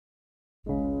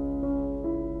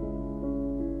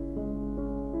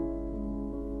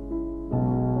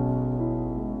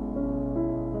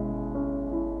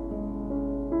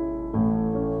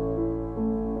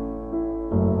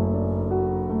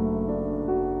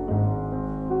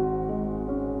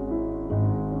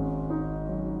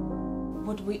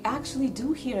what we actually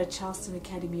do here at Charleston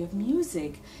Academy of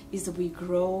Music is that we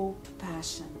grow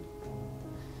passion.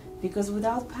 Because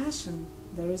without passion,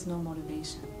 there is no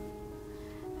motivation.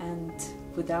 And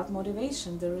without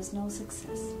motivation, there is no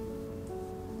success.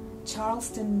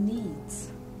 Charleston needs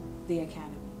the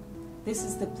Academy. This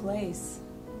is the place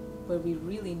where we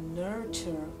really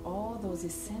nurture all those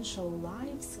essential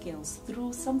life skills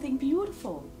through something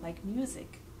beautiful like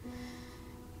music.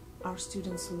 Our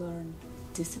students learn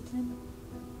discipline,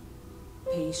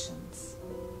 patience,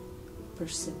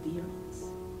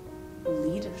 perseverance,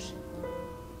 leadership,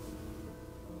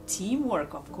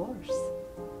 teamwork, of course.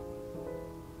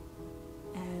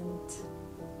 And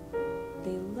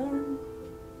they learn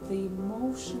the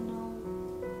emotional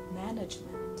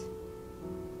management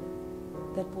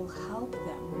that will help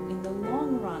them in the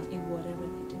long run in whatever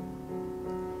they do.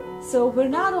 So we're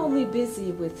not only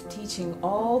busy with teaching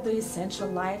all the essential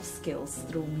life skills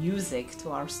through music to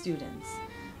our students,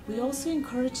 we also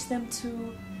encourage them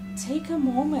to take a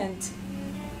moment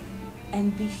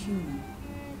and be human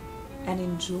and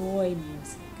enjoy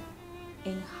music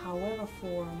in however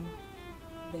form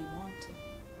they want to.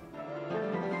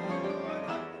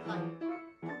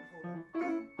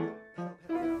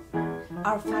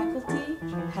 Our faculty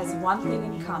has one thing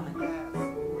in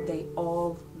common. They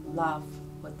all love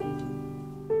what they do.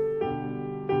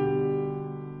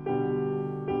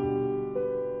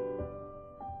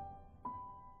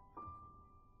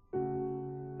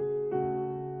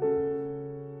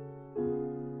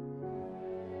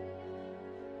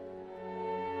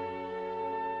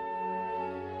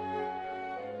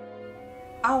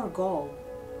 Our goal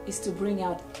is to bring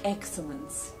out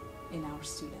excellence in our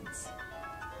students.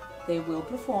 They will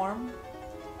perform,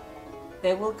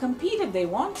 they will compete if they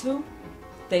want to,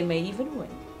 they may even win.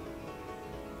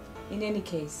 In any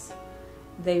case,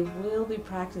 they will be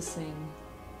practicing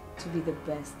to be the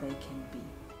best they can be.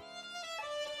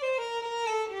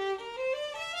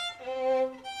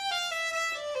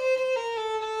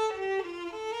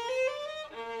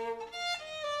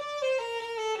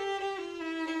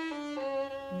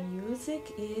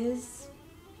 Music is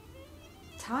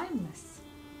timeless.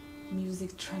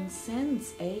 Music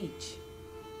transcends age.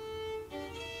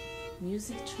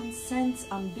 Music transcends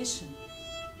ambition.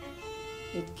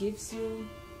 It gives you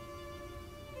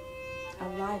a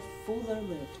life fuller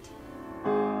lived.